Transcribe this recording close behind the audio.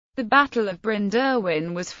The Battle of Bryn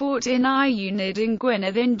Derwin was fought in Eifionydd in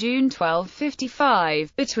Gwynedd in June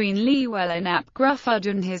 1255, between Llywelyn ap Gruffudd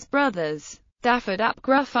and his brothers, Dafydd ap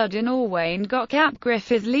Gruffudd and Owain Goch ap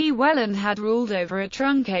Gruffydd Llywelyn had ruled over a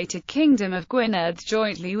truncated Kingdom of Gwynedd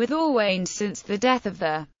jointly with Owain since the death of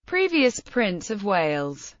the previous Prince of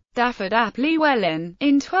Wales, Dafydd ap Llywelyn,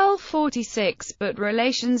 in 1246, but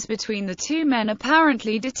relations between the two men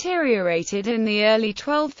apparently deteriorated in the early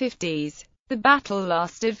 1250s. The battle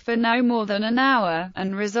lasted for no more than an hour,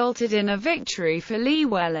 and resulted in a victory for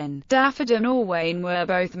Llywelyn. Dafydd and Owain were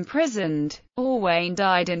both imprisoned. Owain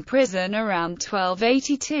died in prison around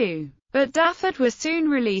 1282, but Dafydd was soon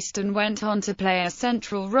released and went on to play a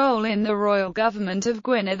central role in the royal government of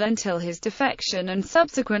Gwynedd until his defection and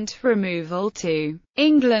subsequent removal to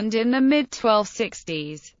England in the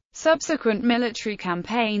mid-1260s. Subsequent military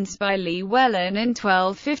campaigns by Llywelyn in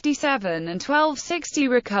 1257 and 1260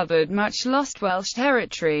 recovered much lost Welsh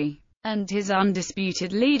territory, and his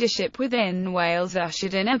undisputed leadership within Wales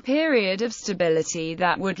ushered in a period of stability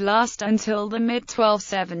that would last until the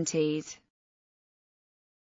mid-1270s.